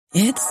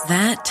It's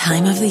that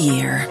time of the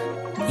year.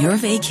 Your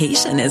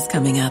vacation is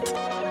coming up.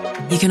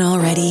 You can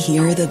already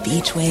hear the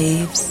beach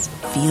waves,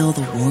 feel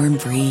the warm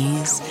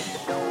breeze,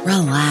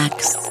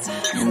 relax,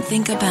 and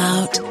think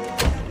about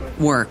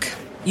work.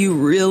 You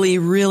really,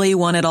 really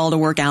want it all to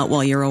work out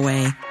while you're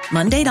away.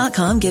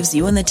 Monday.com gives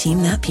you and the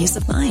team that peace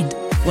of mind.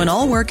 When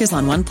all work is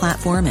on one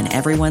platform and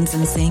everyone's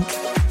in sync,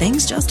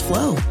 things just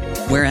flow.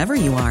 Wherever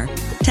you are,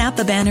 tap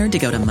the banner to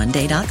go to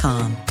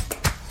Monday.com.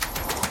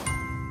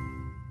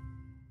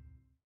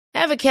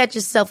 Ever catch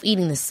yourself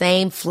eating the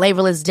same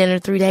flavorless dinner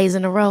 3 days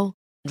in a row?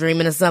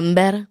 Dreaming of something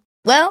better?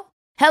 Well,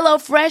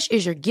 HelloFresh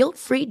is your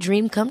guilt-free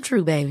dream come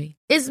true, baby.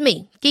 It's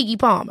me, Keke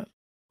Palmer.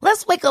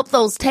 Let's wake up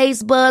those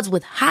taste buds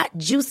with hot,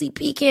 juicy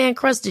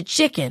pecan-crusted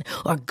chicken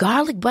or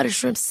garlic butter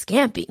shrimp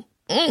scampi.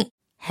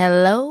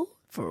 Hello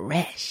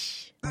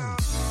Fresh.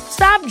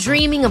 Stop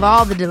dreaming of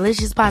all the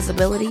delicious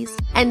possibilities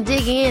and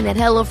dig in at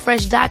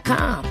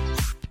HelloFresh.com.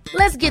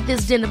 Let's get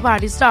this dinner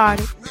party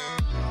started.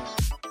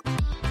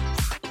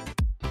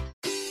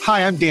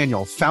 Hi, I'm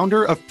Daniel,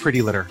 founder of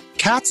Pretty Litter.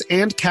 Cats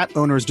and cat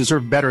owners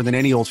deserve better than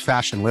any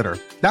old-fashioned litter.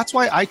 That's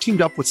why I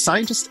teamed up with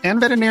scientists and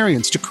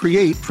veterinarians to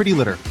create Pretty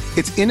Litter.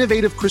 Its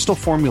innovative crystal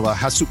formula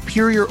has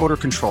superior odor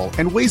control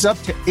and weighs up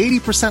to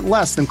 80%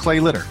 less than clay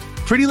litter.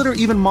 Pretty Litter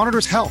even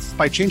monitors health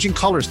by changing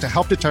colors to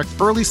help detect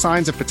early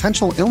signs of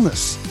potential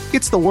illness.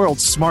 It's the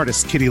world's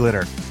smartest kitty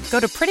litter. Go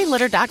to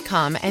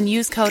prettylitter.com and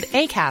use code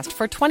ACAST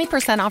for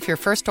 20% off your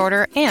first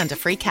order and a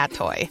free cat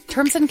toy.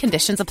 Terms and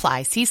conditions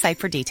apply. See site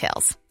for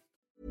details.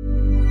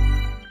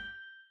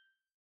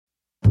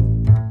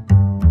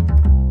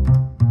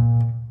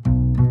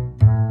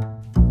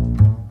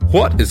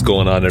 What is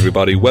going on,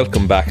 everybody?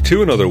 Welcome back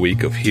to another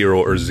week of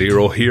Hero or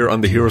Zero here on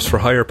the Heroes for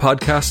Hire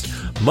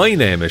podcast. My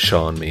name is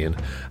Sean Meehan,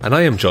 and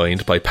I am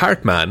joined by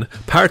part man,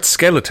 part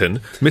skeleton,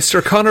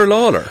 Mr. Conor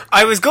Lawler.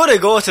 I was going to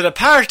go to the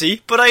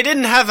party, but I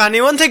didn't have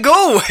anyone to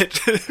go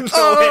with.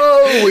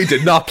 We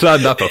did not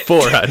plan that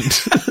beforehand.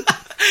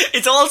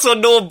 It's also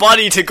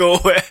nobody to go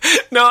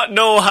with. No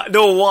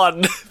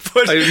one.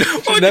 But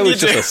that was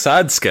just a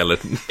sad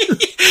skeleton.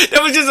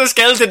 That was just a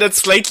skeleton that's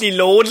slightly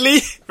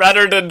lonely,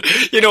 rather than,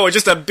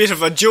 just a bit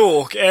of a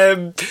joke.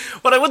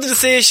 What I wanted to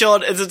say,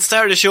 Sean, at the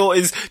start of the show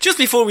is, just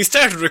before we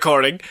started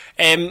recording,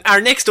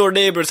 our next door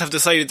neighbours have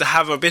decided to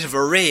have a bit of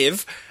a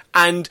rave,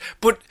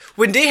 but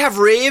when they have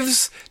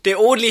raves, they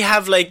only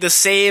have the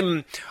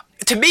same,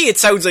 to me it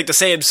sounds like the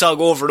same song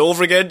over and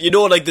over again,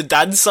 like the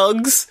dance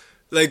songs,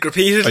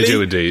 repeatedly. I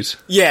do indeed.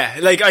 Yeah,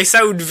 I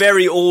sound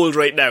very old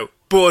right now.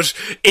 But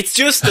it's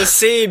just the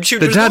same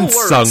tune. The dance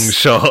songs,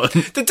 Sean.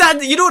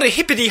 The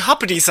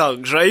hippity-hoppity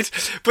songs, right?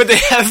 But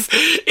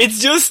it's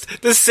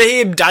just the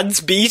same dance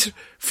beat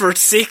for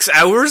 6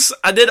 hours.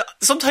 And then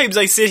sometimes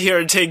I sit here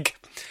and think,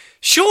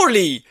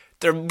 surely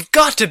there's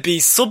got to be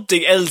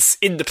something else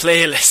in the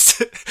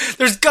playlist.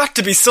 There's got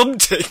to be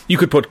something. You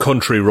could put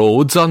Country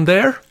Roads on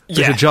there.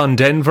 There's a John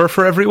Denver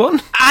for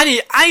everyone.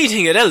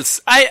 Anything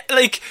else.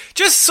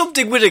 Just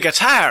something with a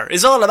guitar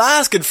is all I'm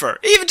asking for.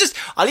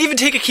 I'll even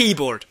take a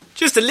keyboard.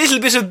 Just a little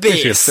bit of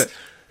bass.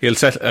 He'll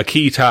set a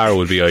keytar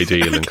would be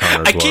ideal in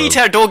Conor's A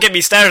keytar, don't get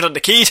me started on the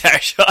keytar,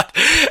 Sean.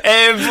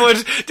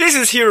 But this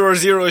is Hero or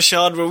Zero,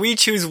 Sean, where we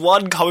choose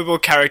one comic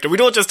book character. We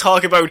don't just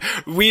talk about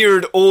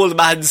weird old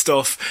man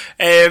stuff.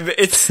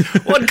 It's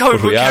one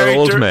comic book character. We are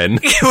old men.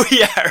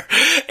 We are.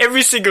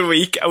 Every single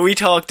week, and we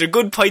talk their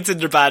good points and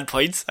their bad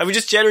points, and we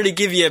just generally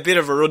give you a bit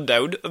of a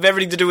rundown of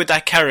everything to do with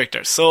that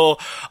character. So,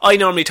 I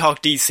normally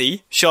talk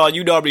DC. Sean,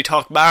 you normally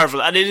talk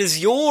Marvel, and it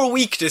is your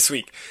week this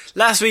week.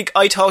 Last week,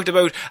 I talked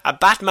about a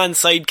Batman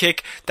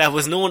sidekick that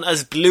was known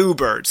as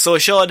Bluebird. So,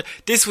 Sean,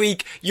 this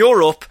week,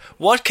 you're up.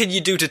 What can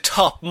you do to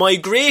top my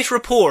great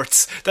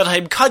reports that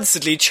I'm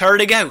constantly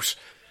churning out?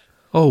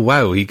 Oh,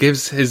 wow. He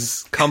gives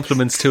his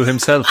compliments to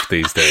himself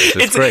these days.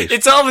 It's great.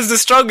 It's always the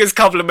strongest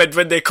compliment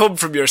when they come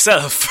from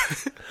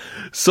yourself.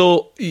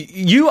 So,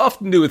 you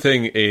often do a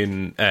thing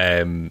in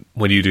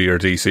when you do your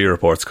DC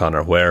reports,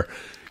 Conor, where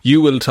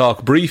you will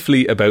talk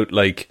briefly about,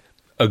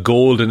 a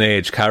golden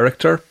age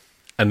character,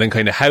 and then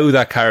kind of how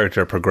that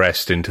character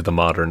progressed into the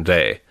modern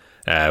day,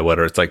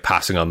 whether it's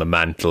passing on the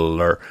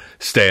mantle or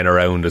staying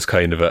around as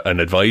kind of an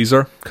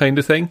advisor kind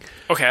of thing.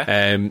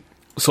 Okay.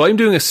 So I'm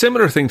doing a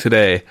similar thing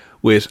today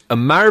with a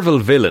Marvel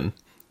villain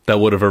that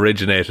would have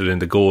originated in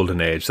the Golden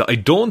Age that I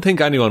don't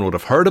think anyone would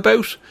have heard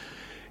about.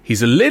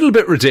 He's a little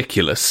bit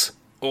ridiculous,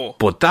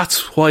 but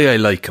that's why I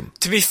like him.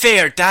 To be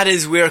fair, that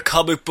is where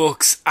comic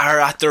books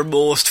are at their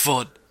most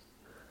fun.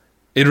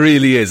 It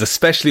really is,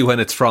 especially when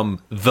it's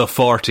from the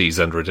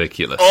 40s and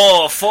ridiculous.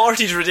 Oh,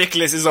 40s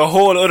ridiculous is a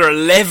whole other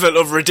level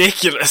of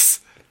ridiculous.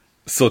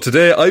 So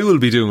today I will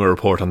be doing a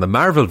report on the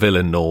Marvel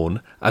villain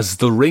known as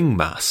the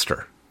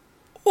Ringmaster.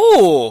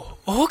 Oh,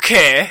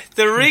 okay.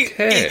 The Ring...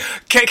 Okay.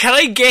 Can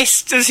I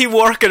guess, does he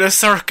work in a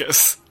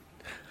circus?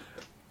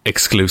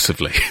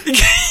 Exclusively.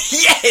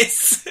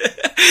 Yes!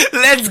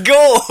 Let's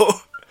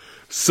go!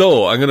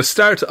 So, I'm going to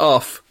start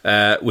off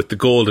with the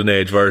Golden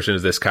Age version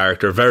of this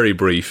character. Very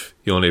brief.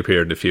 He only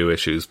appeared in a few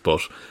issues,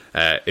 but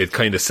it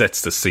kind of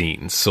sets the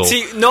scene. So,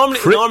 see,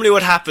 normally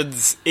what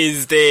happens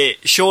is they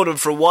show them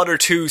for one or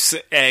two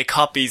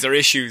copies or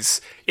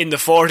issues in the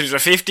 40s or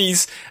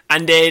 50s,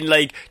 and then,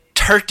 like,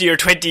 30 or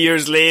 20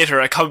 years later,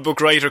 a comic book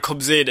writer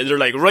comes in and they're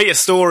like, write a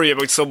story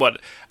about someone,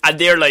 and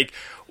they're like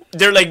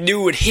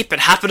new and hip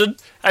and happening,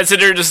 and so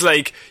they're just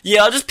like,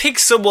 yeah, I'll just pick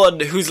someone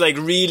who's like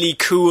really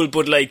cool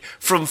but like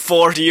from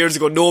 40 years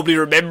ago nobody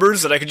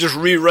remembers, and I can just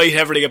rewrite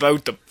everything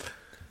about them,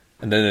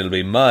 and then it'll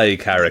be my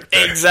character.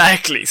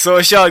 Exactly.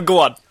 So Sean, go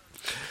on.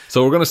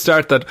 So we're going to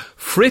start that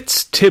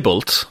Fritz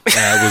Tybalt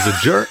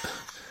was a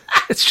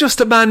it's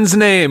just a man's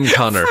name,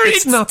 Connor.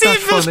 It's not that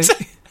funny.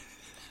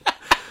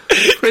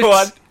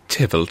 Fritz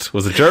Tybalt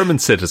was a German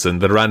citizen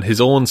that ran his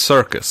own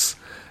circus,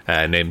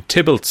 named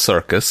Tybalt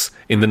Circus,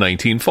 in the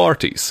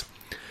 1940s.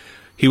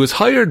 He was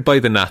hired by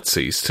the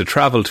Nazis to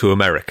travel to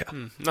America.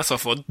 Not so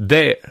fun.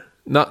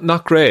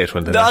 Not great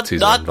when the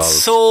Nazis are involved. Not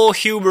so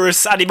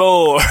humorous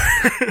anymore.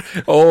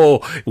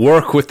 Oh,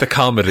 work with the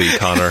comedy,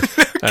 Connor.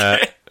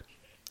 Okay.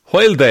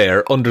 While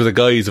there, under the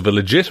guise of a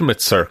legitimate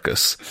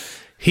circus,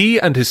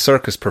 he and his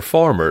circus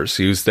performers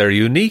used their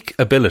unique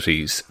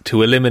abilities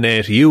to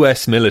eliminate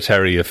US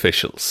military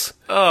officials.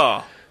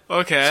 Oh,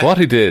 okay. So what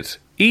he did,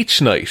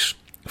 each night,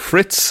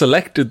 Fritz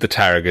selected the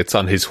targets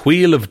on his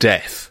wheel of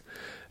death,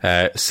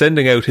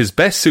 sending out his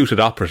best-suited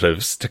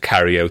operatives to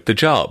carry out the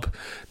job.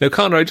 Now,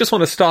 Connor, I just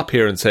want to stop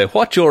here and say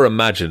what you're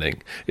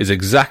imagining is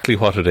exactly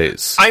what it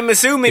is. I'm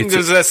assuming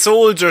there's a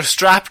soldier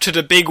strapped to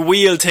the big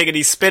wheel thing and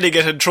he's spinning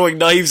it and throwing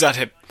knives at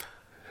him.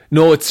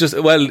 No, it's just,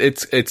 well,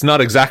 it's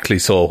not exactly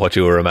so what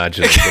you were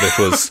imagining, but it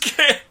was...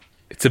 Okay.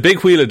 It's a big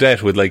wheel of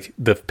death with, like,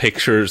 the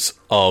pictures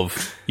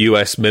of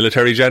US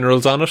military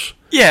generals on it.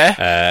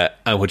 Yeah.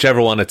 And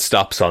whichever one it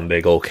stops on,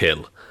 they go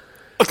kill.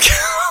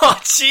 Oh,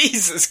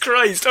 Jesus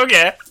Christ,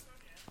 okay.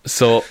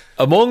 So,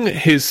 among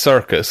his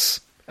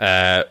circus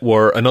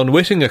were an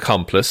unwitting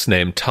accomplice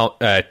named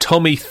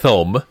Tummy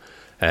Thumb,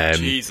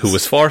 who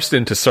was forced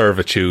into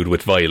servitude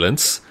with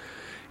violence.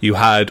 You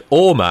had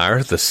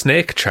Omar, the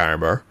snake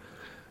charmer,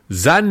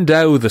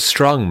 Zandow the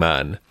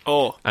strongman,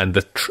 and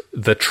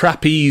the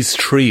Trapeze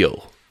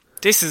Trio.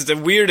 This is the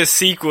weirdest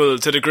sequel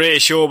to The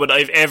Greatest Showman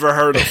I've ever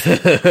heard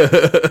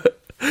of.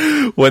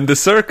 When the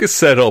circus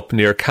set up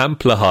near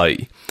Camp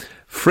Lehigh,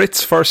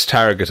 Fritz first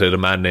targeted a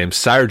man named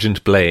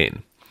Sergeant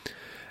Blaine.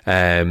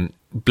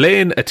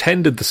 Blaine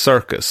attended the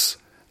circus,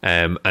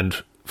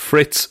 and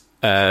Fritz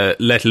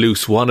let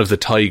loose one of the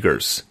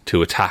tigers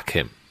to attack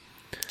him.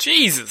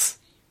 Jesus.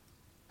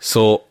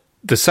 So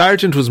the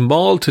sergeant was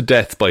mauled to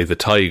death by the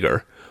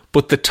tiger,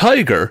 but the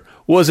tiger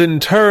was in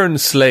turn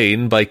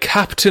slain by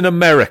Captain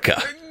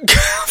America.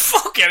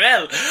 Fucking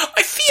hell.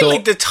 I feel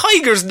like the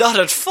tiger's not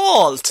at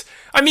fault.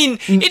 I mean,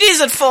 it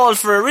is at fault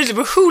for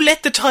original, but who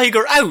let the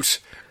tiger out?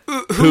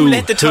 Who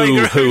let the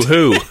tiger out?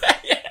 Who?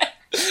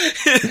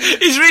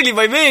 Is really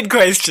my main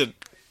question.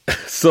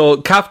 So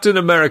Captain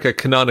America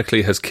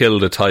canonically has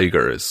killed a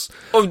tiger.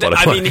 He'll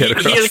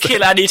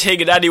kill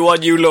anything and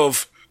anyone you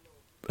love.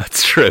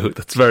 That's true.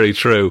 That's very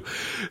true.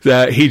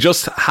 He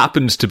just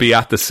happened to be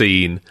at the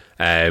scene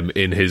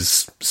in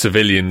his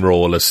civilian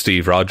role as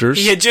Steve Rogers.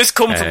 He had just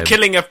come from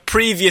killing a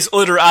previous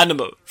other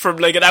animal from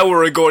like an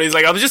hour ago. And he's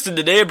like, I was just in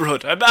the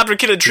neighbourhood. I'm after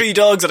killing 3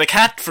 dogs and a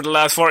cat for the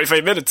last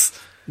 45 minutes.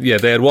 Yeah,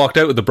 they had walked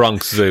out of the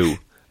Bronx Zoo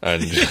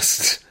and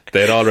just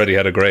they'd already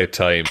had a great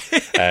time.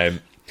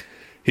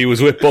 He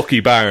was with Bucky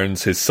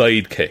Barnes, his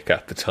sidekick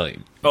at the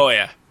time. Oh,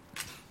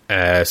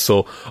 yeah.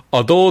 So,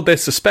 although they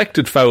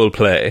suspected foul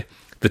play,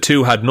 the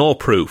two had no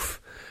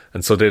proof,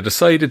 and so they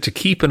decided to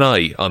keep an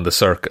eye on the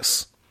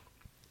circus.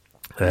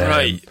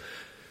 Right.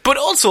 But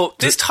also,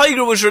 this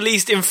tiger was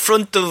released in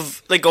front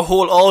of, like, a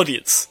whole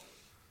audience.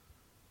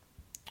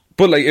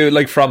 But,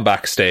 like from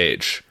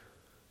backstage.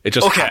 It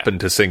just happened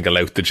to single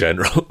out the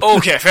general.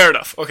 Okay, fair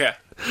enough. Okay.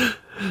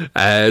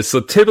 So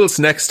Tybalt's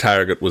next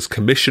target was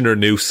Commissioner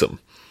Newsom,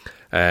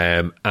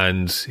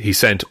 and he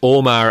sent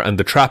Omar and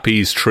the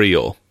Trapeze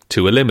Trio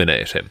to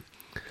eliminate him.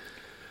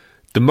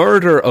 The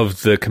murder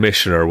of the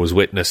commissioner was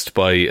witnessed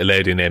by a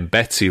lady named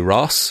Betsy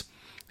Ross.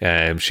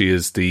 She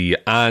is the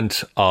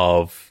aunt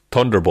of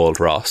Thunderbolt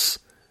Ross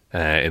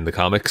in the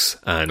comics,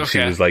 and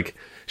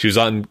she was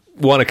on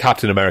one of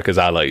Captain America's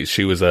allies.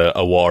 She was a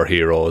war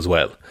hero as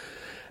well.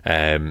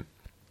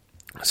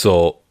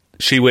 So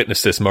she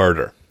witnessed this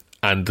murder,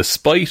 and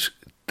despite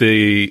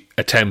the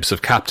attempts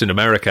of Captain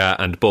America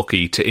and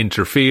Bucky to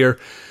interfere,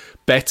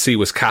 Betsy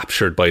was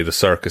captured by the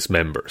circus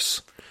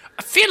members.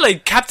 I feel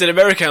like Captain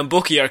America and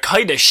Bucky are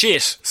kind of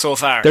shit so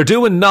far. They're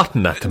doing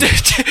nothing at the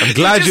minute. I'm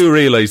glad you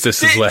realise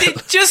this as well. They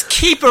just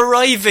keep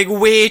arriving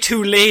way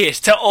too late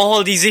to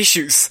all these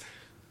issues.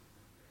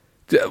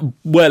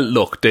 Well,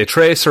 look, they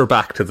trace her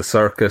back to the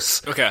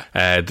circus. Okay.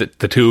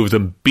 The two of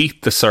them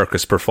beat the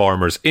circus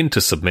performers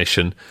into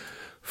submission,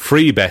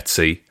 free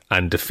Betsy,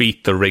 and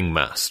defeat the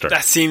ringmaster.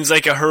 That seems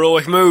like a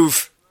heroic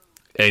move.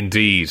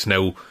 Indeed.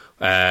 Now,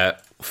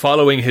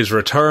 following his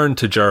return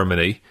to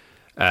Germany,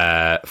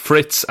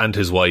 Fritz and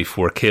his wife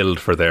were killed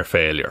for their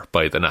failure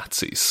by the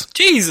Nazis.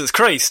 Jesus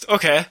Christ,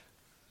 okay.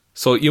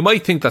 So you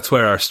might think that's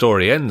where our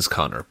story ends,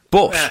 Connor,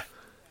 but...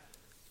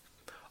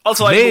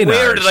 Also, I'm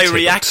aware that I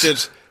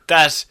reacted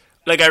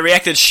I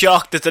reacted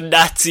shocked that the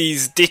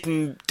Nazis did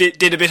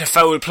a bit of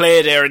foul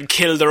play there and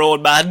killed their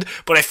own man,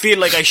 but I feel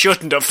like I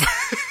shouldn't have.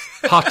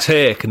 Hot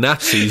take,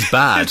 Nazis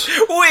bad.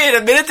 Wait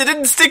a minute, they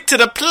didn't stick to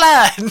the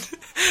plan.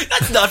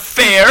 That's not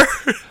fair.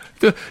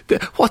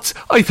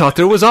 I thought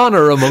there was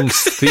honour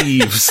amongst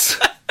thieves.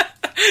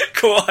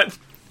 Go on.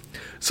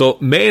 So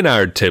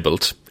Maynard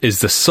Tybalt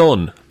is the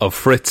son of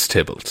Fritz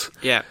Tybalt.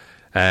 Yeah.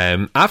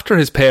 After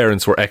his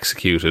parents were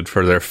executed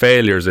for their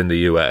failures in the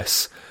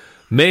US,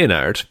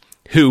 Maynard,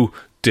 who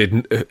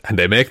didn't, and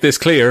they make this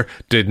clear,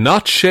 did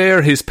not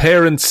share his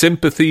parents'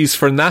 sympathies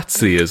for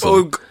Nazism.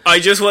 Oh, I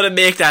just want to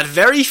make that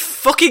very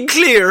fucking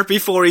clear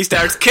before he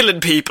starts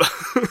killing people.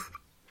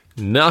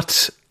 I'm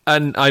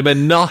a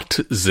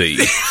Nazi.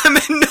 I'm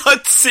a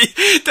Nazi.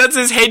 That's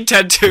his head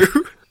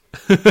tattoo.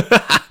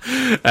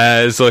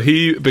 So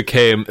he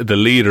became the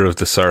leader of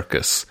the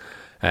circus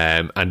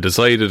and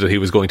decided that he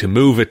was going to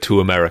move it to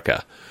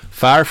America,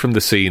 far from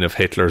the scene of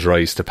Hitler's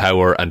rise to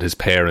power and his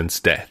parents'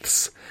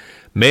 deaths.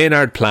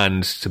 Maynard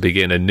planned to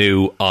begin a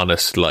new,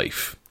 honest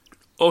life.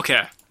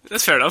 Okay,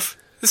 that's fair enough.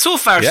 So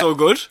far, so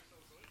good.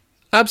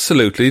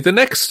 Absolutely. The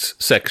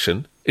next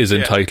section is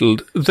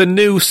entitled The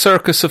New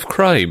Circus of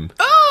Crime.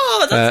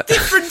 Oh, that's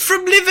different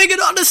from living an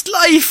honest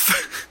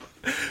life.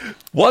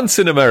 Once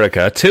in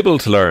America,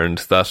 Tybalt learned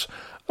that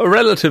a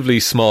relatively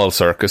small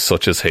circus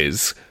such as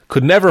his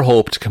could never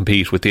hope to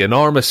compete with the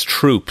enormous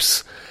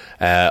troops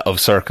of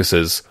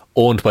circuses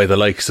owned by the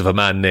likes of a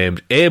man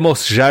named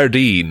Amos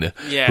Jardine,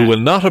 who will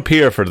not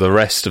appear for the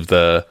rest of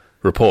the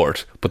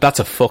report, but that's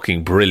a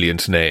fucking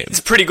brilliant name. It's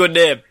a pretty good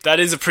name.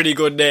 That is a pretty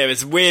good name.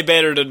 It's way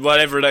better than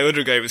whatever that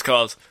other guy was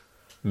called.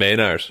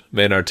 Maynard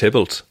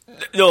Tybalt.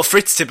 No,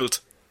 Fritz Tybalt.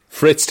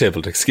 Fritz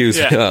Tybalt, excuse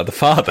me. Oh, the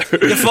father.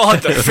 The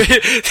father.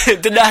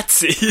 The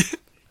Nazi.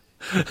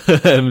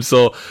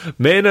 So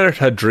Maynard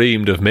had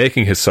dreamed of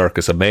making his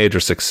circus a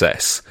major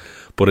success,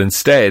 but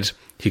instead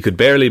he could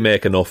barely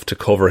make enough to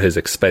cover his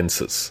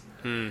expenses.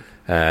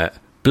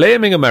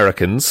 Blaming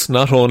Americans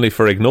not only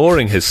for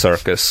ignoring his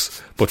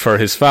circus, but for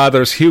his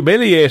father's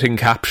humiliating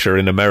capture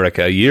in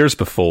America years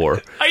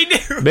before.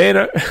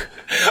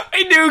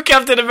 I knew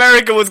Captain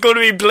America was going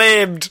to be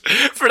blamed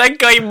for that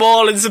guy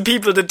mauling some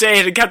people to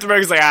death, and Captain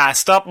America's like,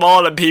 stop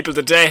mauling people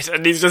to death,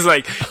 and he's just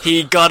like,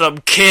 he got him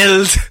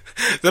killed,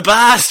 the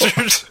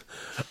bastard.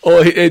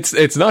 Oh,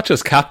 it's not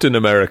just Captain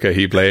America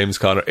he blames,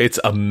 Connor. It's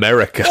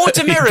America. Oh, it's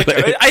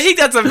America. I think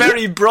that's a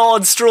very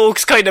broad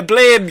strokes kind of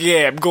blame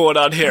game going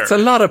on here. It's a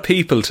lot of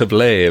people to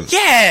blame.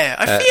 Yeah,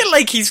 I feel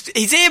like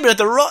he's aiming at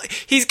the wrong...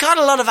 He's got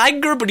a lot of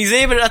anger, but he's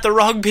aiming at the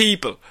wrong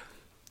people.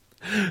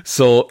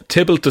 So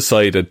Tybalt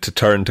decided to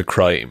turn to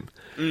crime.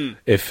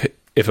 If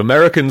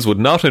Americans would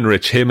not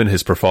enrich him and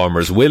his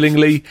performers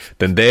willingly,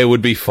 then they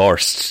would be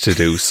forced to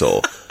do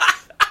so.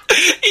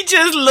 He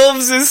just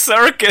loves his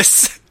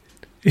circus.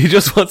 He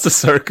just wants the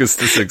circus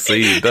to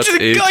succeed. That's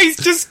it. Guys,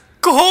 just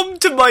come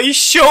to my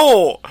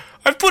show.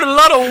 I've put a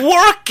lot of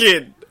work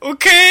in,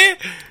 okay?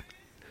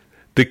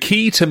 The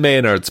key to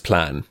Maynard's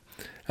plan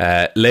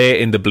lay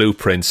in the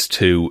blueprints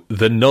to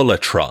the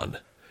Nullitron.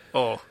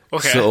 Oh,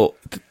 okay. So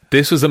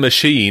this was a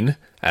machine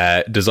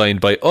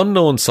designed by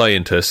unknown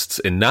scientists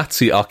in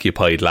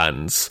Nazi-occupied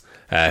lands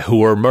who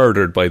were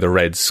murdered by the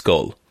Red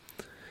Skull.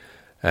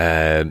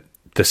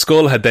 The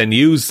Skull had then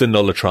used the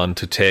Nullitron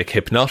to take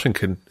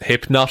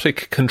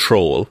hypnotic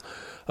control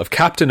of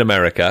Captain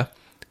America,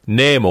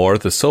 Namor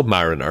the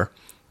Submariner,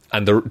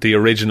 and the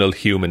original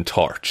Human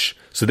Torch.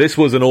 So this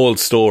was an old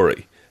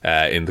story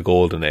in the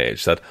Golden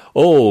Age, that,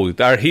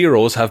 our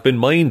heroes have been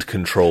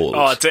mind-controlled.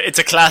 Oh, it's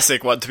a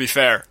classic one, to be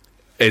fair.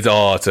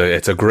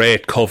 It's a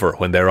great cover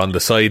when they're on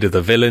the side of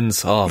the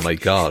villains. Oh my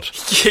god.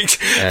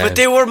 But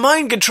they were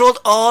mind controlled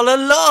all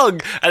along.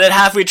 And then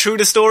halfway through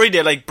the story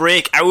they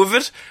break out of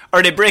it.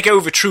 Or they break out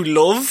of it through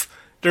love.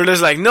 They're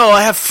just like, no,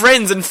 I have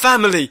friends and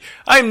family.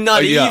 I'm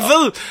not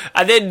evil.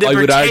 And then I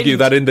would argue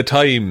that in the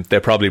time they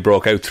probably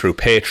broke out through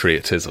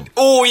patriotism.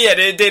 Oh yeah,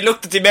 they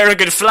looked at the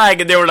American flag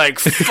and they were like,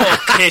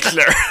 fuck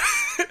Hitler.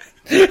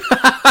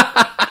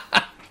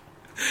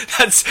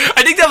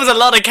 I think that was a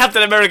lot of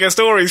Captain America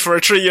stories for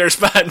a 3-year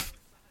span.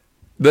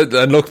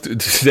 And look,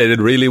 they did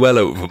really well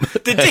out of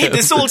them. They did.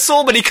 They sold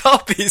so many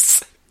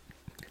copies.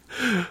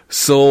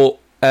 So,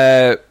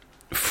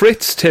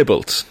 Fritz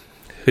Tybalt,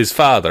 his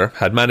father,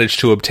 had managed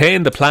to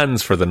obtain the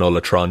plans for the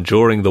Nullitron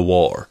during the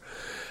war,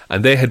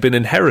 and they had been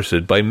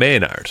inherited by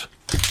Maynard.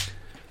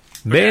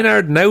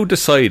 Maynard now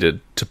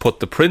decided to put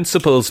the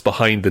principles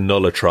behind the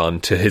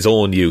Nullitron to his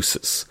own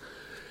uses.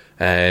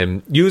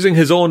 Using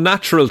his own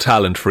natural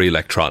talent for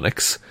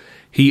electronics,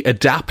 he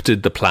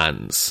adapted the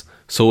plans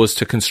so as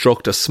to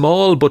construct a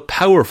small but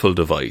powerful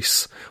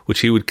device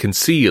which he would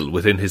conceal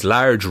within his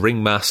large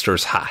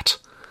ringmaster's hat.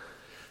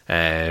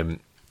 The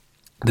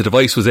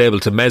device was able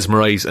to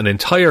mesmerise an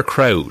entire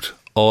crowd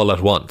all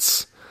at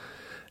once.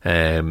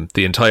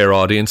 The entire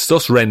audience,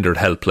 thus rendered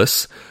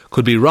helpless,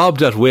 could be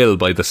robbed at will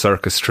by the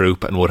circus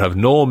troupe and would have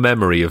no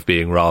memory of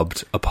being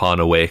robbed upon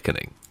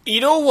awakening.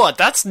 You know what?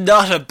 That's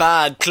not a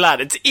bad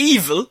plan. It's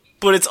evil,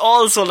 but it's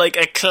also like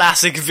a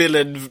classic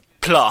villain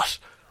plot.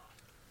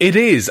 It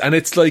is, and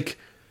it's like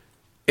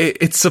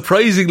it's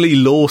surprisingly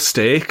low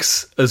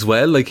stakes as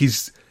well. Like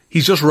he's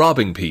just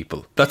robbing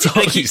people. That's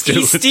all he's doing.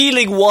 He's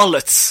stealing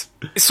wallets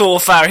so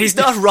far. He's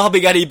not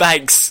robbing any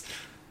banks.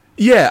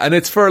 Yeah, and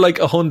it's for like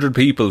 100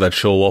 people that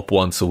show up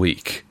once a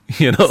week.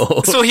 You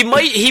know, so he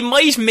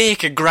might make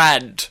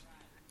 $1,000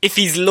 if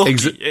he's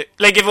lucky.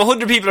 Like if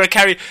 100 people are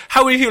carrying,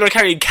 how many people are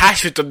carrying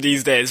cash with them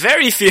these days?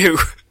 Very few.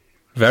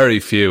 Very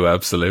few,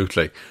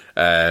 absolutely.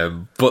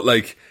 But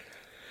like,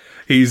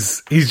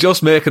 he's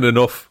just making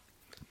enough,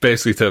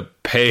 basically, to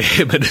pay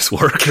him and his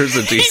workers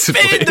a decent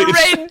wage. He's paying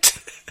the rent.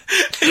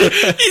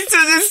 He's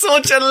doing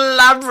such an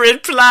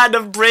elaborate plan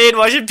of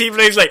brainwashing people.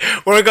 He's like,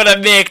 we're gonna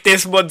make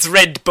this month's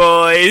rent,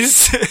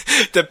 boys.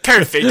 The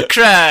perfect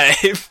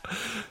crime.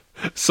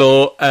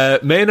 So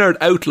Maynard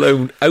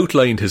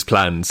outlined his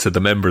plans to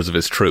the members of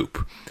his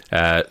troupe,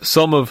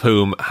 some of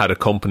whom had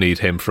accompanied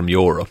him from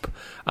Europe,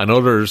 and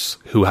others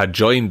who had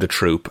joined the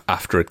troupe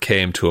after it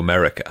came to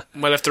America.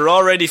 Well, if they're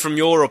already from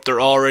Europe,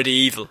 they're already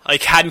evil. I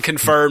can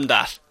confirm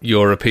that.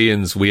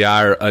 Europeans, we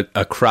are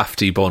a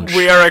crafty bunch.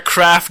 We are a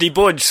crafty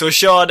bunch. So,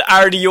 Sean,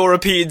 are the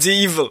Europeans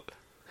evil?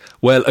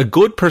 Well, a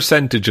good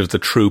percentage of the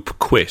troupe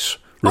quit,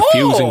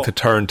 refusing to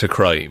turn to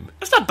crime.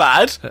 That's not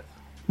bad.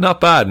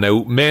 Not bad.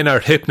 Now,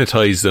 Maynard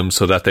hypnotised them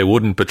so that they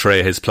wouldn't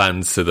betray his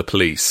plans to the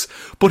police.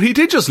 But he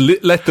did just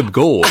let them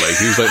go. Like,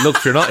 he was like, look,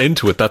 if you're not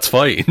into it, that's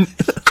fine.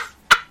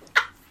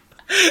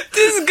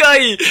 This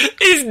guy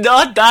is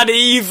not that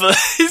evil.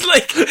 He's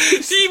like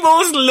the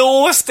most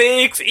low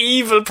stakes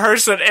evil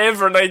person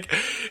ever. Like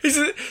he's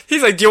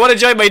like, do you want to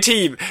join my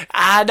team?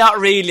 Not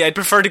really. I'd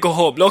prefer to go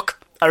home. Look,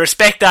 I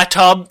respect that,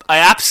 Tom. I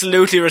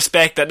absolutely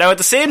respect that. Now, at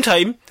the same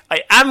time,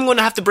 I am going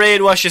to have to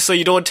brainwash you so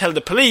you don't tell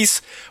the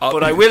police,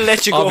 but I will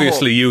let you go home.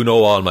 Obviously, you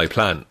know all my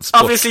plans.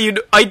 Obviously,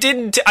 I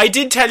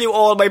did tell you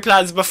all my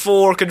plans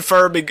before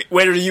confirming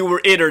whether you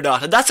were in or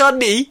not, and that's on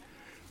me.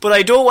 But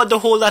I don't want to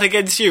hold that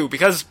against you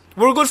because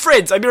we're good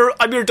friends. I'm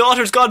your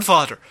daughter's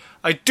godfather.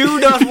 I do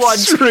not want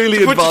He's really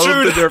to put involved you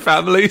through in their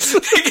families.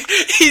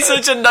 He's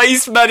such a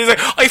nice man. He's like,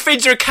 I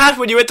fed your cat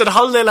when you went on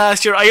holiday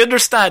last year. I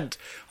understand.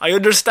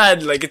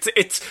 Like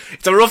it's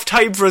a rough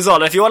time for us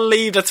all. If you want to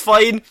leave, that's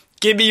fine.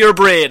 Give me your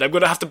brain. I'm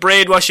going to have to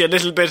brainwash you a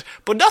little bit,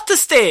 but not to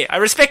stay. I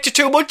respect you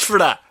too much for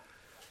that.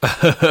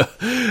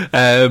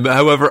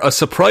 However, a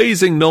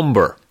surprising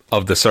number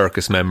of the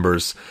circus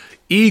members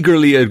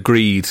eagerly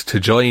agreed to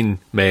join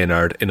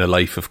Maynard in a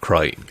life of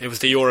crime. It was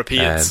the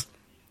Europeans.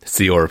 It's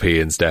the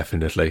Europeans,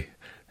 definitely.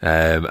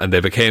 And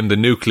they became the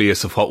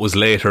nucleus of what was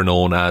later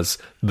known as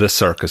the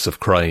Circus of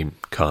Crime,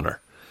 Connor.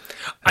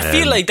 I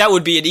feel like that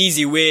would be an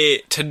easy way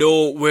to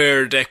know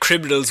where the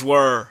criminals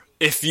were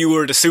if you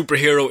were the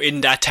superhero in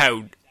that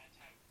town.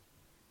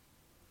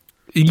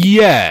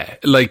 Yeah,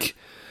 like,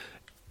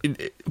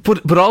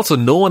 but also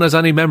no one has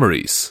any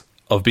memories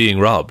of being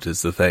robbed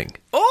is the thing.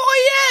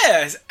 Oh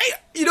yes,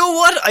 you know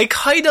what? I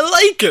kind of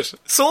like it.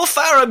 So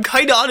far, I'm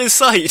kind of on his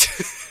side.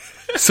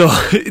 So,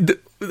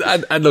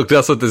 and look,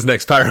 that's what this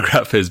next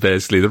paragraph is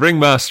basically. The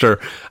ringmaster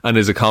and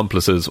his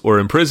accomplices were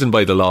imprisoned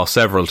by the law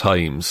several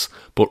times,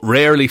 but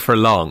rarely for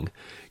long,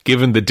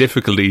 given the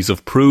difficulties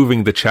of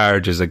proving the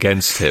charges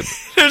against him.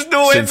 There's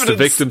no Since evidence. the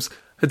victims,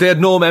 they had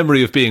no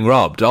memory of being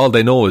robbed. All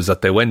they know is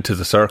that they went to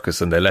the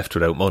circus and they left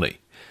without money.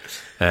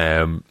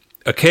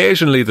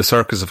 Occasionally, the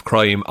Circus of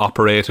Crime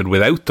operated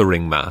without the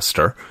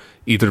ringmaster,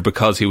 either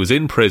because he was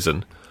in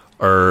prison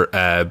or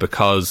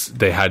because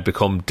they had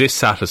become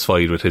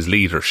dissatisfied with his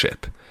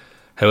leadership.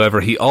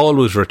 However, he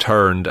always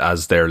returned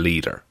as their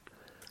leader.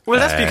 Well,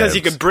 that's because he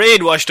could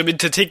brainwash them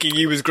into thinking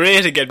he was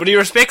great again, but he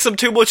respects them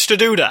too much to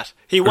do that.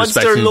 He wants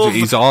their love.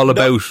 He's all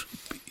about...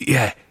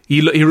 Yeah,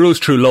 he rules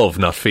through love,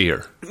 not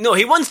fear. No,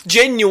 he wants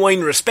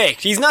genuine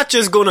respect. He's not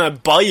just going to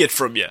buy it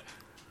from you.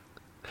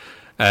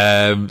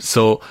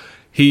 So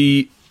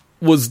he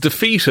was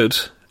defeated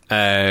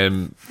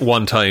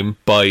one time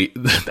by...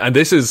 And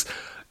this is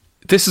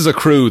a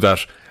crew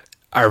that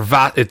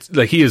it's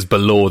like he is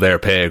below their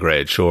pay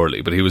grade,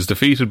 surely, but he was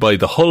defeated by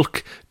the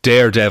Hulk,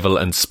 Daredevil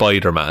and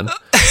Spider-Man.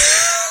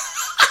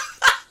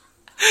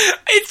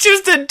 It's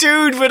just a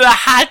dude with a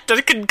hat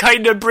that can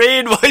kind of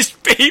brainwash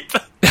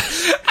people.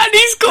 And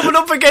he's coming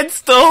up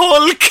against the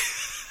Hulk.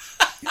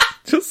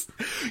 Just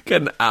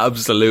getting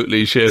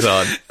absolutely shit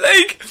on.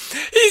 Like,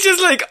 he's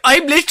just like,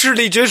 I'm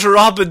literally just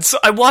robbing.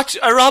 I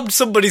robbed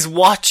somebody's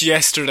watch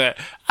yesterday,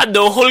 and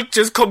the Hulk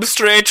just comes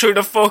straight through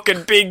the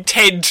fucking big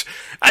tent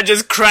and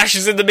just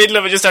crashes in the middle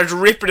of it and just starts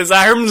ripping his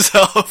arms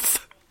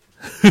off.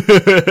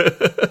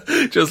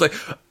 Just like,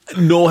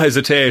 no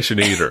hesitation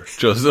either.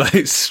 Just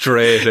like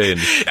straight in.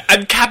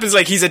 And Cap is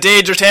like, he's a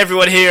danger to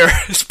everyone here.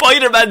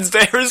 Spider-Man's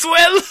there as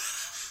well.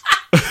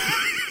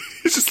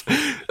 It's just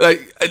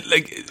like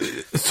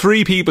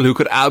three people who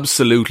could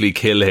absolutely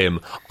kill him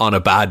on a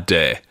bad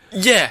day.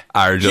 Yeah.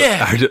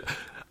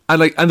 And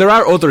and there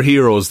are other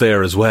heroes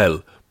there as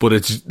well, but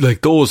it's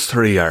like those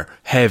three are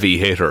heavy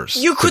hitters.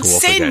 You could to go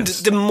up send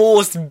against. the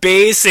most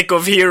basic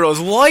of heroes.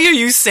 Why are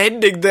you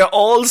sending the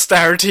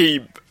all-star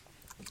team?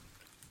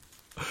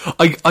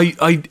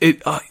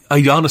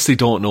 I honestly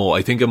don't know.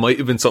 I think it might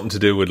have been something to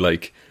do with,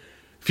 like,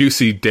 if you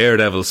see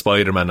Daredevil,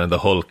 Spider-Man and the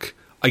Hulk,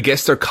 I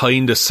guess they're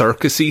kind of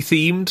circusy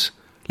themed.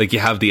 Like, you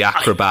have the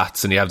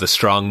acrobats and you have the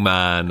strong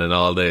man and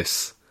all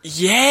this.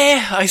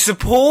 Yeah, I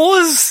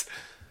suppose.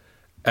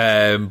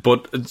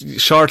 But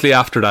shortly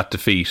after that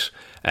defeat,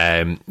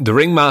 the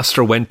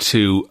ringmaster went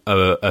to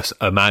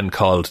a man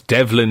called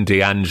Devlin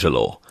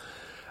D'Angelo.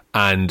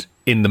 And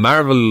in the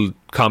Marvel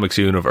Comics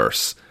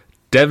universe,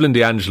 Devlin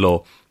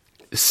D'Angelo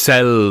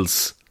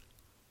sells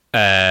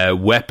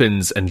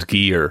weapons and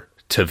gear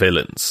to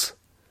villains.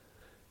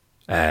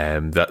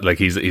 That, like,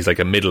 he's like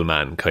a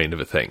middleman kind of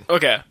a thing.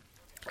 Okay.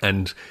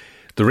 And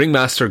the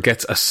ringmaster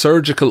gets a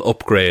surgical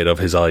upgrade of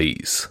his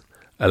eyes,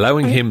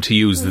 allowing him to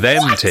use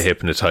them to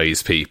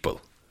hypnotise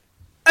people.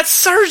 A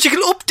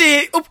surgical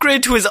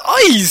upgrade to his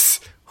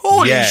eyes?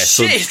 Holy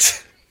so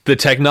shit. the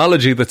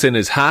technology that's in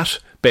his hat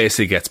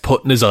basically gets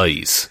put in his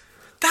eyes.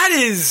 That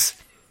is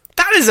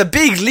a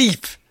big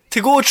leap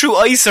to go through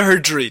eye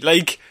surgery.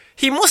 Like,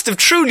 he must have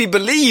truly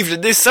believed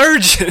in this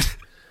surgeon.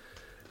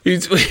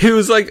 He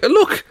was like,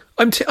 look,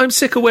 I'm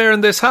sick of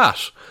wearing this hat.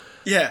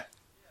 Yeah.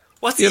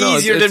 What's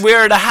easier than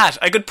wearing a hat?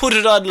 I could put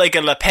it on like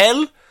a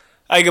lapel.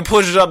 I could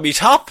put it on me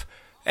top.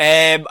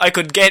 I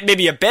could get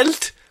maybe a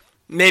belt.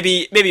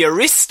 Maybe a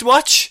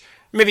wristwatch.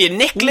 Maybe a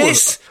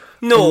necklace.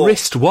 No. A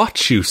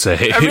wristwatch, you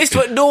say? A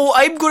wristwatch? No,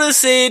 I'm gonna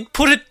say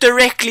put it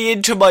directly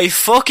into my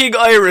fucking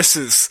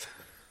irises.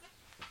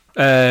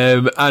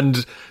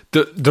 And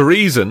the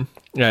reason,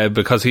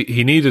 because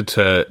he needed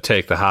to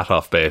take the hat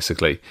off,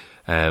 basically,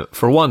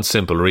 for one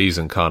simple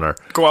reason, Connor,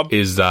 go on,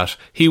 is that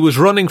he was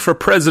running for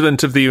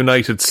President of the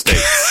United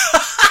States.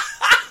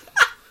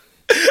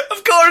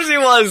 Of course he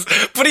was,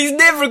 but he's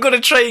never going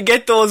to try and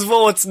get those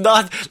votes,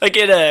 not like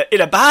in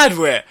a bad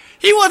way.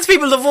 He wants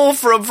people to vote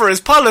for him for his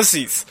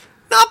policies,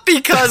 not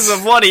because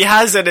of what he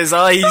has in his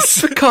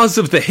eyes. Not because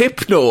of the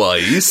hypno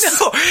eyes.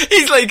 No,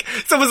 he's like,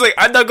 someone's like,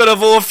 I'm not going to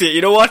vote for you.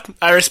 You know what?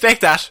 I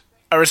respect that.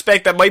 I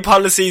respect that my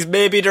policies,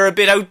 maybe they're a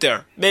bit out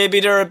there. Maybe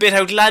they're a bit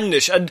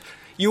outlandish, and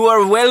you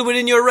are well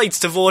within your rights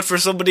to vote for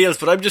somebody else,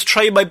 but I'm just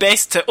trying my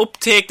best to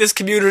uptake this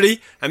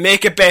community and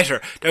make it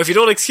better. Now, if you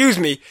don't excuse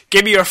me,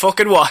 give me your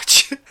fucking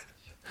watch.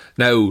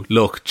 Now,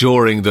 look,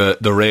 during the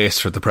race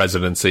for the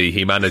presidency,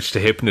 he managed to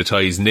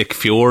hypnotise Nick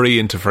Fury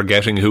into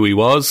forgetting who he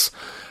was,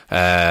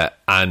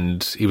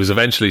 and he was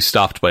eventually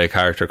stopped by a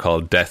character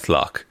called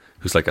Deathlock,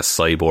 who's like a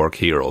cyborg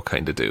hero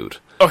kind of dude.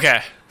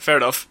 Okay, fair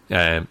enough.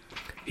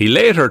 He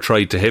later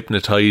tried to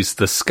hypnotise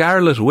the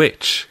Scarlet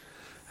Witch.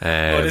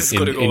 This is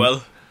going to go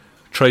well.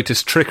 Tried to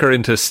trick her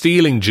into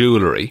stealing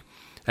jewellery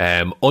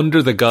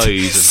under the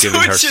guise of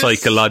giving her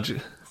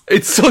psychological...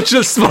 It's such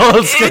a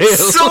small scale.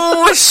 It's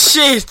so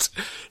shit.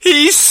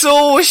 He's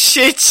so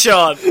shit,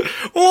 Sean.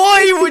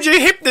 Why would you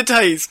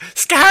hypnotise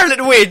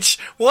Scarlet Witch,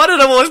 one of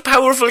the most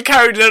powerful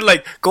characters?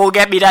 Like, go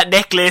get me that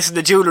necklace in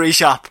the jewellery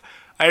shop.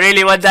 I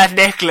really want that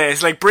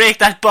necklace. Like, break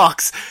that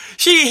box.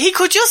 He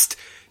could just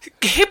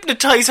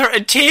hypnotise her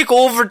and take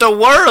over the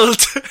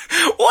world.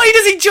 Why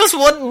does he just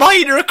want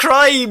minor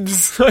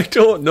crimes? I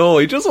don't know.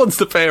 He just wants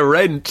to pay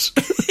rent.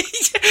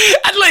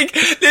 And like,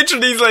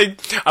 literally he's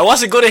like, I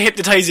wasn't going to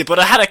hypnotise you, but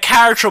I had a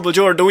car trouble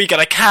during the week and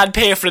I can't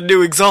pay for the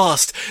new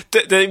exhaust.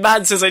 The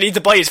man says I need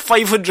to buy it,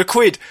 500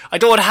 quid. I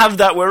don't have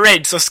that with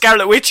rent, so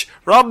Scarlet Witch,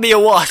 rob me a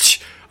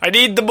watch. I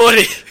need the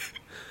money.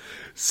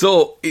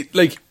 So,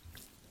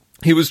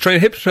 he was trying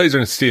to hypnotise her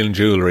and stealing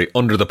jewellery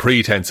under the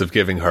pretense of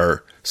giving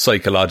her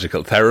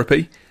psychological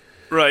therapy.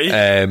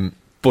 Right.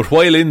 But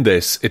while in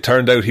this, it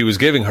turned out he was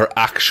giving her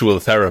actual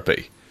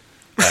therapy.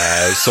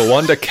 So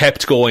Wanda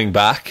kept going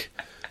back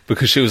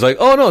because she was like,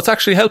 oh no, it's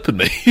actually helping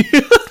me.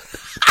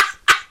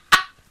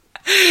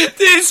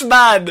 This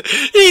man,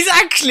 he's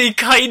actually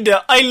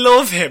kinda, I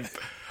love him.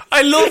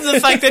 I love the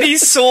fact that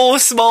he's so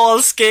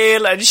small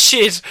scale and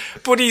shit,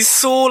 but he's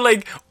so,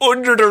 like,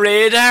 under the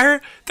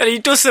radar that he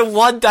doesn't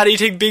want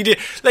anything big.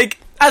 Like,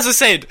 as I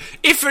said,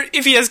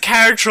 if he has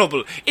car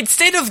trouble,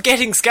 instead of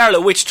getting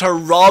Scarlet Witch to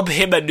rob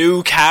him a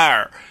new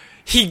car,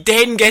 he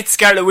then gets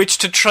Scarlet Witch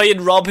to try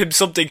and rob him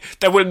something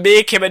that will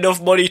make him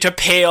enough money to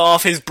pay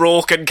off his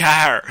broken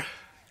car.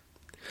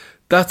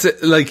 That's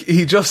it. Like,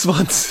 he just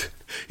wants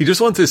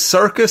his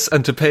circus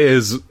and to pay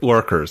his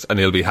workers, and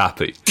he'll be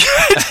happy.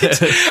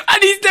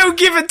 And he's now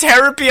giving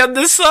therapy on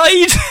the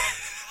side.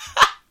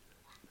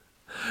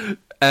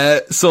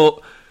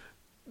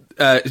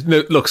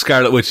 Look,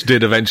 Scarlet Witch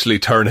did eventually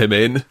turn him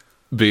in,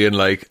 being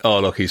like, oh,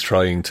 look, he's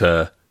trying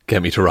to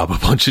get me to rob a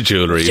bunch of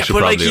jewellery. You should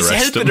probably arrest him.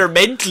 He's helping her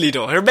mentally,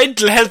 though. Her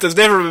mental health has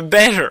never been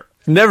better.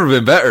 Never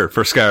been better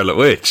for Scarlet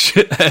Witch.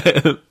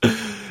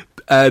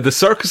 The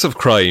Circus of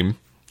Crime,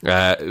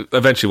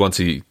 eventually once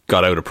he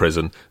got out of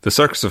prison, the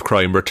Circus of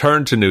Crime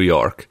returned to New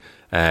York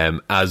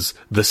as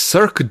the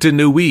Cirque de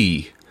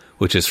Nuit,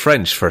 which is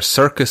French for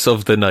Circus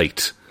of the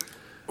Night.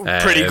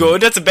 Pretty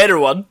good. That's a better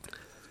one.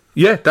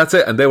 Yeah, that's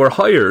it. And they were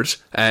hired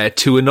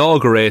to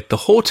inaugurate the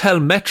Hotel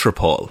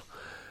Metropole.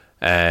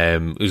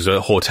 It was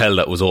a hotel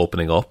that was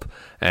opening up,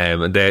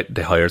 and they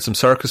hired some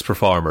circus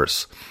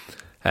performers.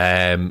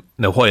 Now,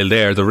 while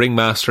there, the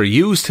ringmaster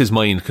used his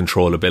mind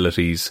control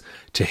abilities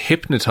to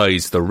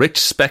hypnotise the rich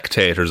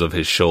spectators of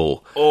his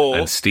show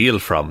and steal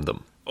from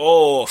them.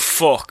 Oh,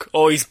 fuck.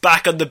 Oh, he's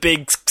back on the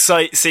big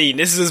scene.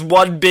 This is his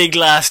one big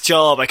last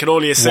job, I can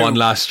only assume. One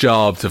last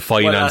job to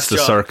finance the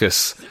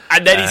circus.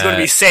 And then he's going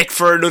to be set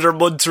for another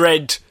month's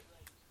rent.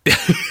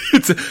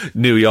 It's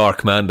New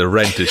York, man. The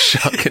rent is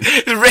shocking.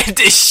 The rent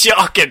is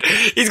shocking.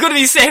 He's going to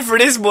be set for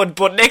this month,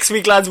 but next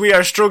week, lads, we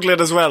are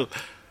struggling as well.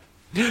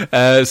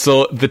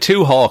 So the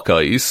two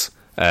Hawkeyes,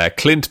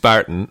 Clint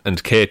Barton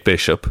and Kate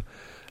Bishop,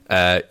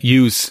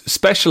 use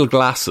special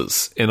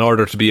glasses in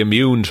order to be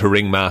immune to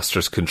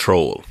Ringmaster's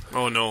control.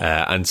 Oh no.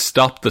 And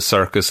stop the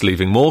circus,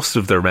 leaving most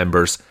of their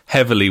members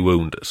heavily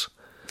wounded.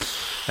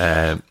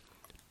 The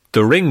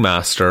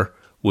Ringmaster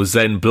was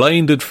then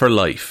blinded for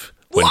life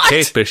when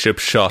Kate Bishop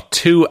shot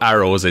 2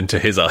 arrows into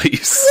his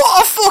eyes.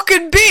 What a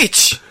fucking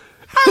bitch!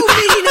 How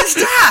mean is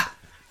that?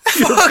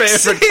 Your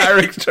favourite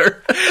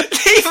character.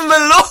 Leave him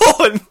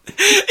alone!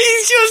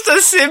 He's just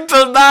a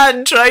simple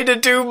man trying to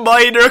do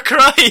minor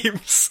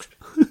crimes.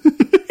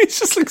 It's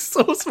just like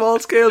so small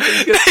scale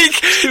that you get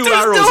like, 2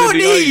 arrows no in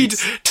the need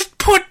eyes. to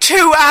put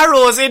 2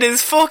 arrows in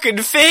his fucking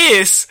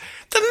face.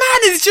 The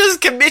man is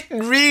just committing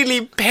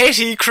really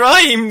petty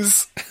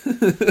crimes.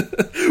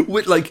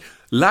 With like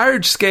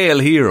large scale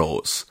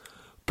heroes,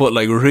 but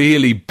like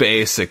really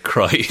basic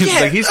crimes.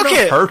 Yeah, like he's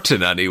not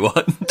hurting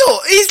anyone. No,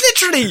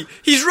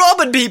 he's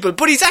robbing people,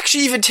 but he's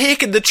actually even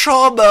taken the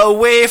trauma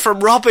away from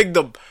robbing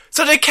them.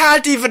 So they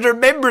can't even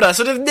remember that.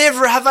 So they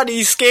never have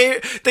any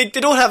scare. They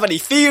don't have any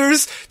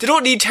fears. They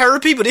don't need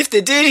therapy. But if they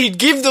did, he'd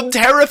give them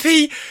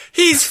therapy.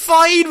 He's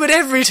fine with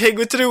everything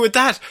to do with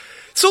that.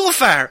 So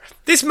far,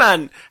 this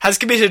man has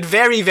committed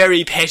very,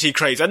 very petty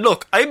crimes. And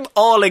look, I'm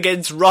all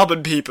against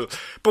robbing people,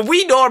 but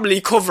we normally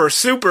cover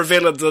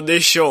supervillains on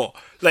this show.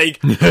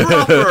 Like,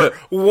 proper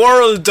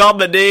world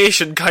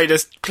domination kind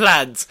of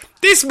plans.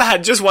 This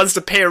man just wants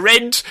to pay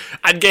rent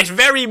and get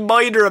very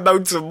minor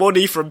amounts of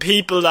money from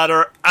people that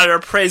are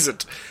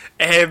present.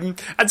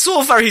 And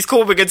so far he's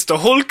come against the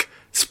Hulk,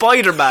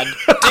 Spider-Man,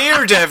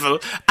 Daredevil,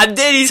 and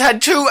then he's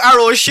had 2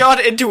 arrows shot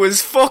into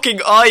his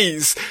fucking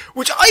eyes,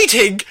 which I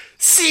think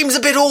seems a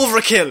bit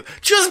overkill.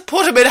 Just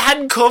put him in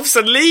handcuffs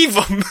and leave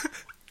him.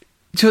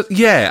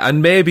 Yeah,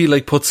 and maybe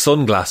like put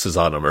sunglasses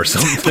on him or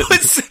something.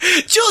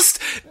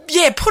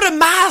 Put a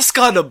mask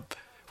on him.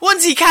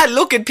 Once he can't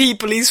look at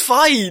people, he's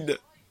fine.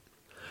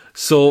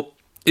 So,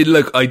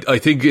 I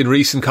think in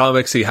recent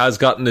comics he has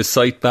gotten his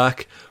sight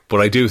back,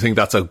 but I do think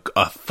that's a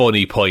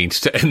funny point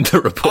to end the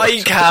report.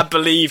 I can't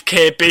believe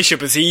Kate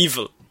Bishop is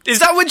evil. Is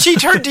that when she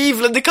turned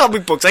evil in the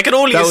comic books? I can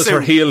only assume. That was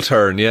her heel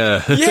turn,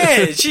 yeah.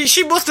 Yeah,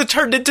 she must have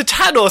turned into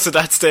Thanos at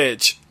that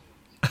stage.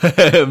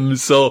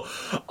 So,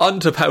 on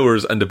to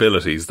powers and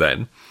abilities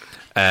then.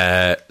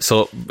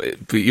 So,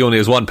 he only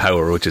has one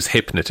power, which is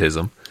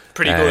hypnotism.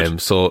 Pretty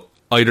good. So,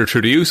 either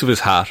through the use of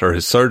his hat or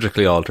his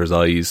surgically alters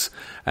eyes,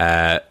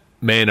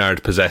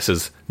 Maynard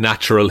possesses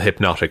natural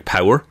hypnotic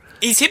power.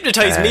 He's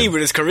hypnotised me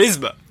with his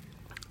charisma.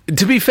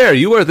 To be fair,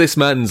 you are this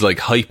man's like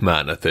hype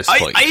man at this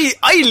point.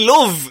 I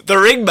love the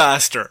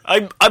Ringmaster.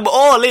 I'm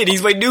all in.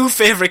 He's my new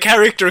favourite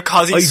character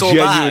because he's so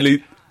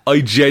bad.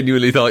 I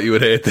genuinely thought you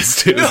would hate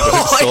this too. No,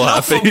 I'm so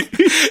happy.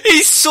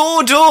 He's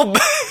so dumb.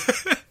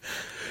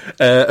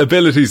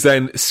 Abilities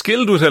then,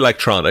 skilled with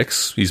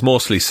electronics, he's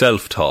mostly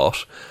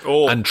self-taught,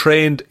 and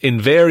trained in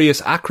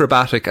various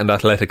acrobatic and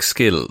athletic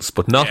skills,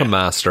 but not a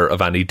master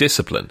of any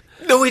discipline.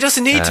 No, he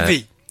doesn't need to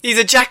be. He's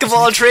a jack of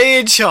all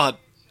trades, Sean.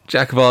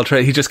 Jack of all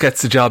trades, he just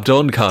gets the job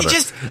done, Connor.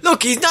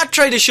 Look, he's not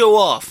trying to show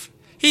off.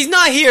 He's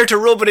not here to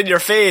rub it in your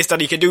face that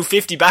he can do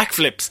 50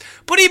 backflips,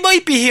 but he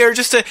might be here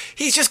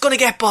he's just going to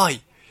get by.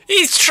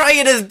 He's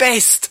trying his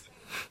best.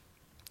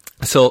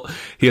 So,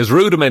 he has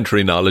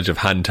rudimentary knowledge of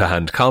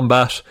hand-to-hand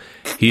combat.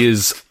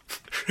 He's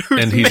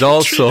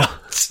also...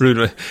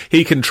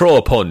 he can throw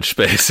a punch,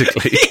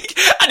 basically.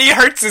 And he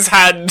hurts his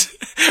hand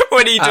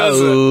when he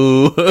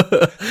does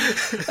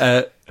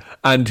it.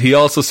 And he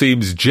also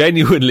seems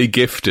genuinely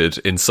gifted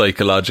in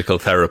psychological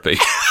therapy.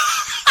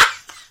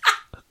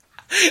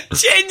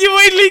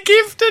 Genuinely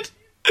gifted?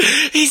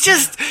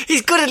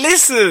 He's good at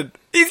listening.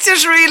 He's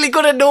just really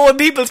good at knowing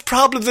people's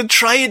problems and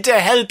trying to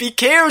help. He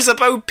cares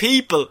about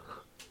people.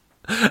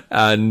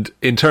 And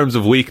in terms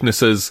of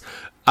weaknesses,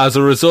 as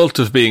a result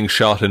of being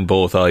shot in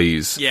both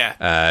eyes,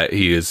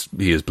 he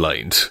is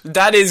blind.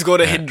 That is going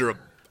to hinder him.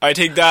 I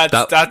think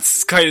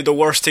that's kind of the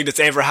worst thing that's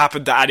ever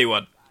happened to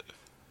anyone.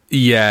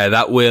 Yeah,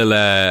 that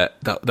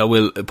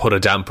will put a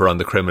damper on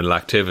the criminal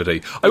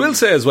activity. I will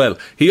say as well,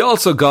 he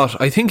also got,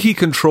 I think he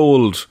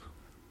controlled,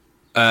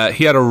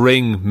 he had a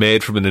ring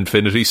made from an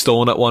infinity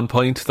stone at one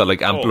point that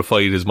like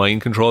amplified his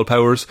mind control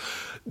powers.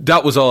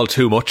 That was all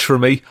too much for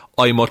me.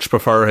 I much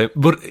prefer him.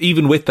 But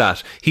even with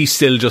that, he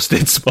still just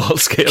did small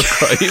scale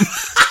crime.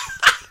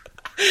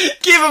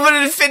 Give him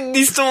an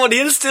infinity stone,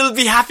 he'll still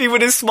be happy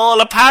with his small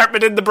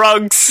apartment in the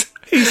Bronx.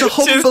 He's a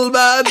humble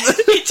man.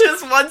 He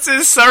just wants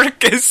his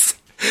circus.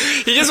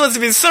 He just wants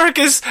to be in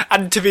circus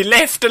and to be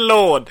left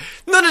alone.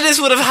 None of this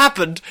would have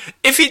happened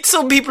if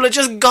some people had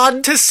just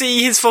gone to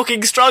see his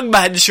fucking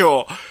strongman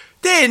show.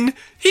 Then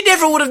he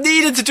never would have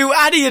needed to do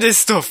any of this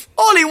stuff.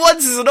 All he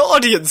wants is an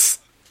audience.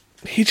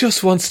 He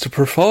just wants to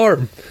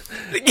perform.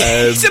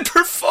 He's a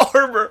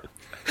performer.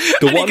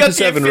 The and 1 he got to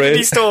 7 the Infinity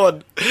rating.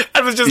 Stone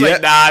and was just Yeah.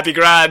 like, nah, it'd be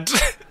grand.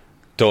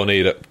 Don't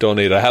need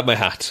it. I have my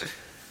hat.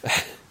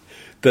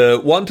 The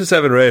 1 to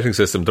 7 rating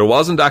system, there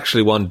wasn't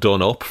actually one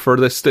done up for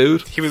this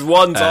dude. He was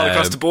ones all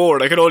across the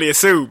board, I can only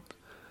assume.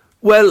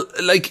 Well,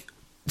 like,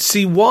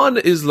 see, 1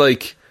 is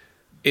like,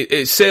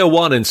 say a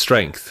 1 in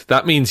strength.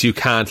 That means you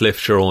can't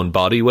lift your own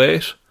body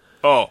weight.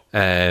 Oh.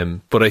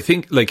 But I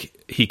think, like,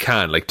 he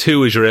can. Like,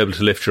 2 is you're able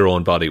to lift your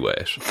own body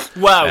weight.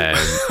 Wow.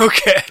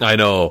 Okay. I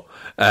know.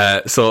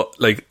 So,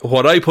 like,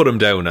 what I put him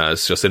down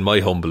as, just in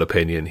my humble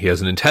opinion, he has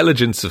an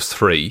intelligence of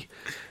 3,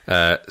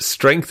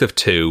 strength of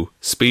 2,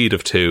 speed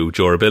of 2,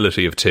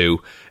 durability of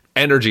 2,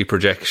 energy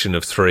projection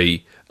of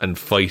 3, and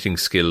fighting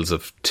skills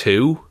of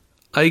 2,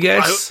 I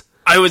guess.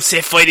 I would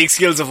say fighting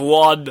skills of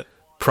 1.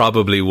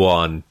 Probably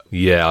 1.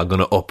 Yeah, I'm going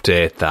to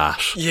update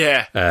that.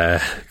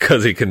 Yeah.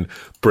 Because he can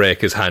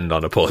break his hand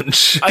on a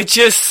punch.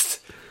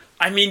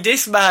 I mean,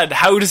 this man,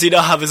 how does he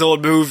not have his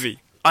own movie?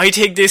 I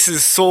think this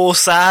is so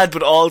sad,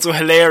 but also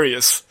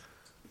hilarious.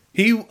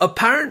 He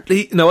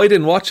apparently... No, I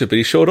didn't watch it, but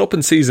he showed up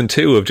in season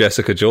 2 of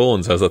Jessica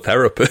Jones as a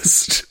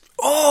therapist.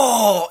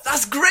 Oh,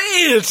 that's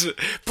great!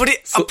 But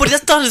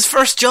that's not his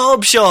first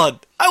job, Sean.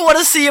 I want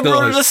to see him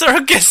running a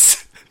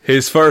circus.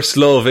 His first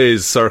love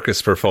is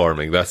circus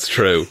performing, that's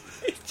true.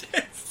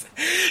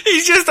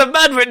 He's just a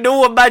man with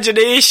no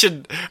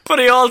imagination, but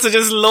he also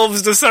just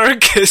loves the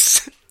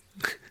circus.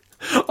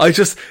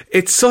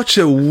 It's such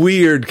a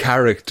weird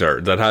character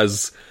that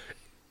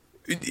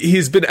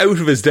he's been out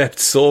of his depth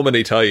so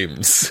many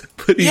times,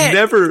 but he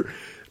never,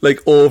 like,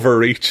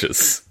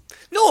 overreaches.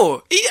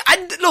 No,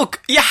 and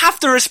look, you have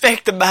to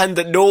respect the man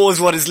that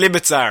knows what his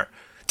limits are.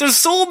 There's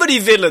so many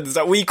villains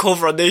that we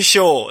cover on this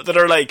show that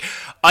are like,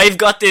 I've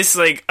got this,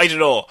 like, I don't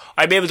know,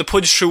 I'm able to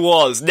punch through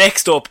walls.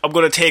 Next up, I'm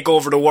going to take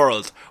over the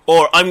world.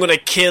 Or I'm going to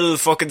kill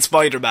fucking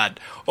Spider-Man.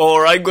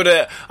 Or I'm going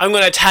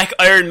to attack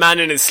Iron Man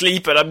in his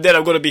sleep and then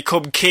I'm going to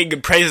become king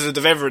and president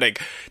of everything.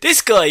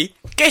 This guy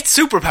gets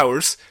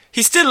superpowers.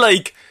 He's still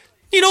like,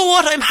 you know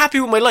what, I'm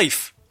happy with my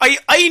life.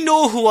 I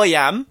know who I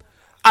am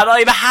and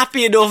I'm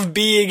happy enough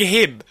being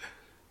him.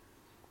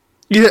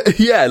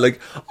 Yeah, like,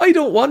 I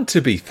don't want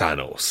to be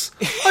Thanos.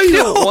 I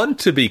don't want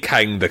to be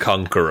Kang the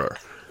Conqueror.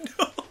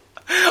 No.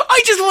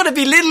 I just want to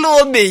be little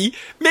old me,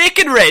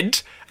 making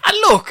rent. And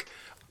look,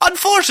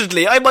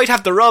 unfortunately, I might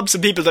have to rob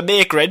some people to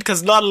make rent,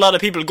 because not a lot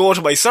of people go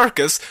to my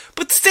circus,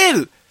 but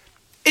still,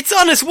 it's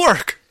honest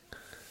work.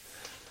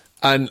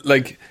 And,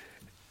 like,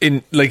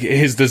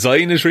 his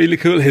design is really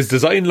cool. His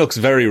design looks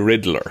very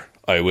Riddler,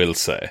 I will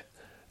say.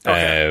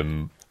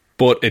 Okay.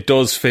 But it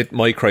does fit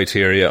my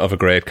criteria of a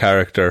great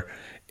character,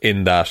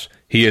 in that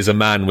he is a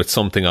man with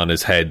something on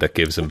his head that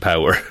gives him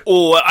power.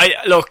 Oh,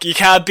 look, you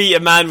can't be a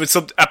man with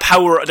a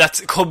power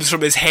that comes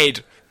from his head.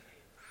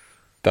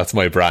 That's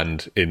my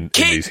brand in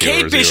these Kate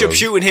Heroes. Bishop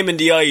shooting him in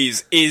the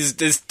eyes is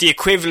the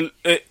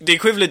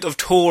equivalent of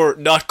Thor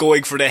not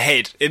going for the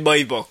head, in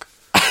my book.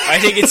 I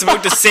think it's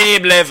about the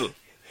same level.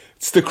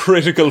 It's the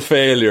critical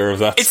failure of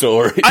that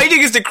story. I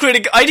think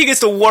it's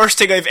the worst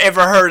thing I've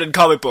ever heard in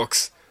comic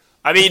books.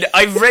 I mean,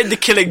 I've read The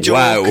Killing Joke.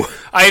 Wow.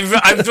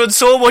 I've done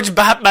so much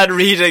Batman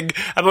reading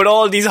about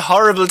all these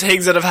horrible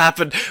things that have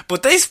happened,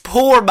 but this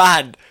poor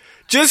man,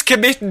 just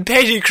committing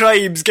petty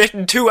crimes,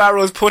 getting 2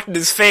 arrows put in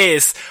his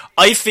face,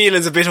 I feel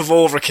is a bit of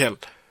overkill.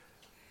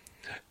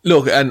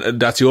 Look, and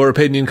that's your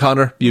opinion,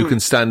 Connor. You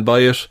can stand by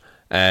it.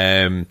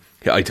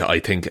 I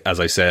think, as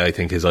I say, I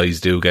think his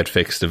eyes do get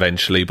fixed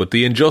eventually, but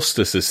the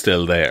injustice is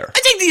still there. I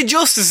think the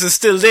injustice is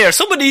still there.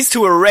 Someone needs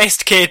to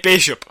arrest Kate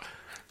Bishop.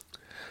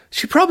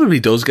 She probably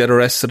does get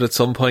arrested at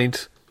some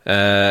point,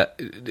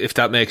 if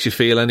that makes you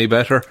feel any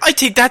better. I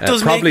think that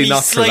does make me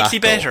slightly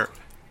better.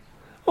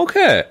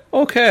 Okay.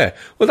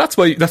 Well, that's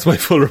my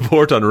full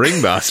report on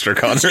Ringmaster,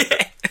 Connor.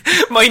 Yeah,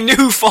 my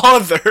new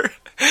father,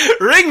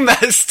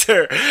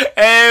 Ringmaster.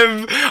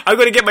 I'm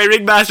going to get my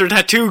Ringmaster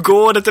tattoo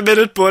going at the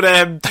minute, but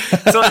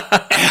so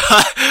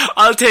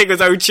I'll take us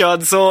out,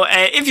 Sean. So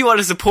if you want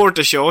to support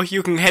the show,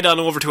 you can head on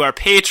over to our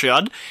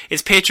Patreon.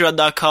 It's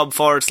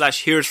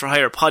patreon.com/Heroes for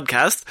Hire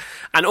podcast.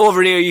 And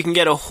over there you can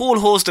get a whole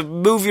host of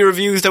movie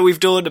reviews that we've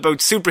done about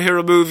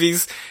superhero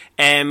movies.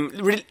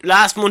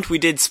 Last month we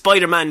did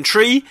Spider-Man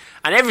 3,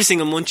 and every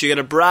single month you get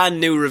a brand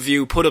new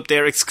review put up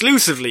there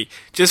exclusively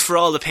just for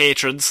all the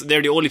patrons.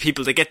 They're the only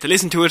people that get to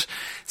listen to it,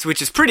 so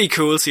which is pretty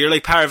cool. So you're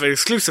like part of an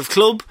exclusive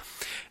club.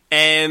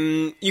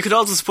 You could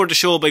also support the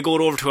show by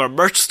going over to our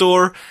merch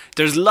store.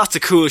 There's lots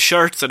of cool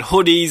shirts and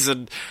hoodies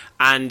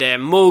and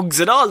mugs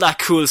and all that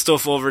cool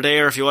stuff over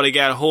there if you want to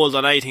get a hold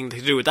on anything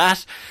to do with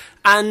that.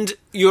 And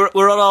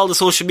we're on all the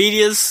social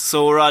medias,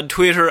 so we're on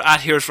Twitter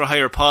at Heroes for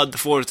Hire Pod, the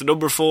 4 is the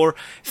number 4.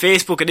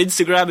 Facebook and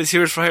Instagram is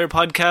Heroes for Hire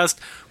Podcast.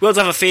 We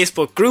also have a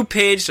Facebook group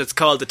page that's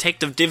called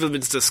Detective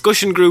Divilment's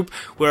Discussion Group,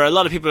 where a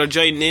lot of people are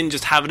joining in,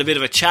 just having a bit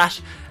of a chat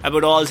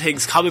about all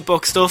things comic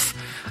book stuff.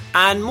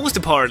 And most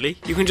importantly,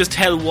 you can just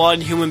tell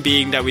one human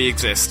being that we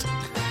exist.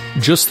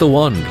 Just the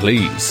one,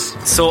 please.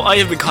 So I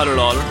have been Conor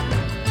Lawler.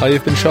 I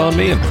have been Sean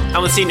Meehan. And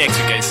we'll see you next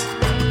week, guys.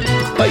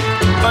 Bye.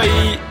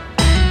 Bye.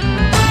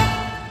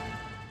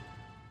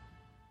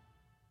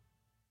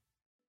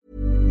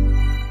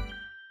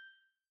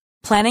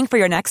 Planning for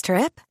your next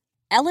trip?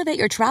 Elevate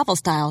your travel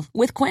style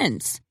with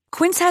Quince.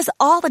 Quince has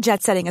all the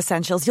jet-setting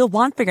essentials you'll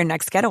want for your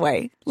next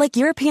getaway, like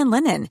European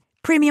linen,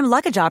 premium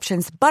luggage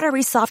options,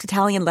 buttery soft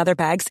Italian leather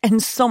bags,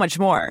 and so much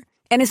more.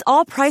 And is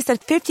all priced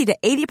at 50 to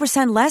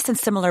 80% less than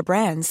similar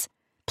brands.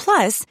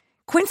 Plus,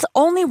 Quince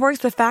only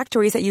works with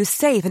factories that use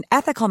safe and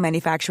ethical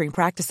manufacturing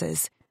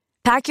practices.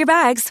 Pack your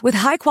bags with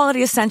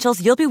high-quality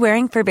essentials you'll be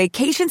wearing for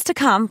vacations to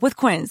come with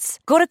Quince.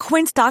 Go to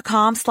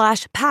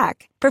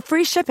quince.com/pack for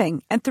free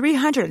shipping and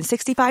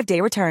 365-day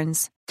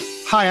returns.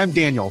 Hi, I'm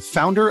Daniel,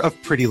 founder of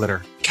Pretty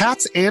Litter.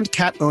 Cats and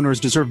cat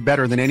owners deserve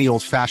better than any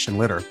old-fashioned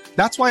litter.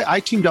 That's why I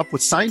teamed up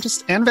with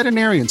scientists and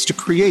veterinarians to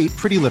create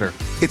Pretty Litter.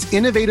 Its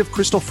innovative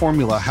crystal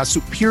formula has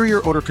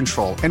superior odor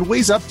control and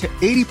weighs up to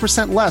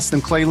 80% less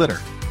than clay litter.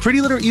 Pretty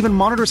Litter even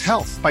monitors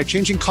health by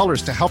changing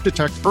colors to help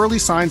detect early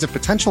signs of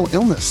potential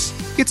illness.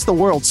 It's the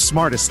world's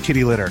smartest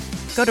kitty litter.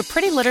 Go to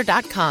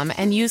prettylitter.com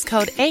and use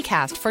code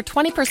ACAST for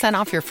 20%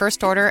 off your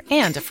first order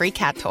and a free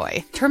cat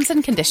toy. Terms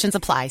and conditions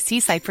apply. See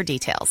site for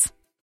details.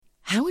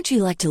 How would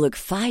you like to look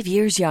 5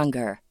 years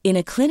younger? In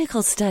a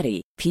clinical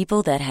study,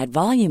 people that had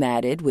volume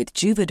added with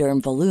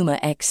Juvederm Voluma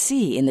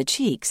XC in the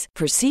cheeks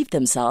perceived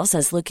themselves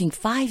as looking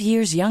 5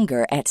 years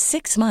younger at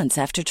 6 months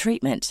after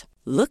treatment.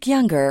 Look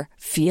younger,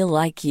 feel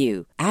like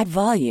you. Add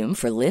volume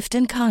for lift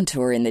and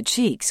contour in the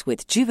cheeks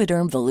with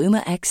Juvederm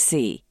Voluma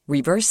XC.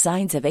 Reverse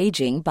signs of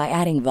aging by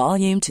adding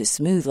volume to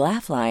smooth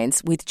laugh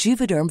lines with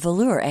Juvederm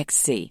Volure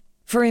XC.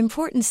 For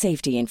important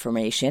safety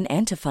information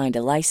and to find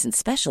a licensed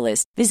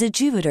specialist, visit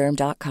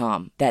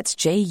Juvederm.com. That's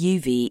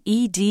JUVEDERM.com.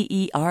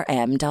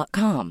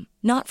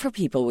 Not for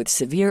people with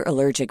severe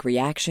allergic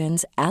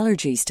reactions,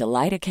 allergies to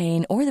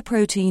lidocaine, or the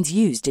proteins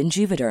used in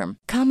Juvederm.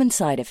 Common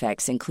side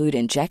effects include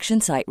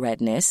injection site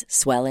redness,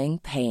 swelling,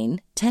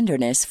 pain,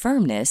 tenderness,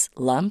 firmness,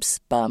 lumps,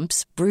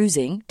 bumps,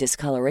 bruising,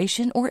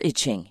 discoloration, or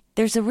itching.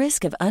 There's a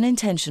risk of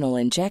unintentional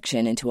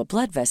injection into a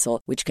blood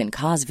vessel, which can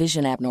cause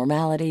vision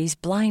abnormalities,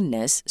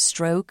 blindness,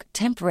 stroke,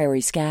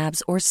 temporary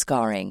scabs, or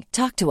scarring.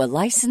 Talk to a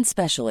licensed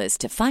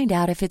specialist to find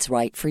out if it's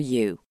right for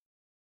you.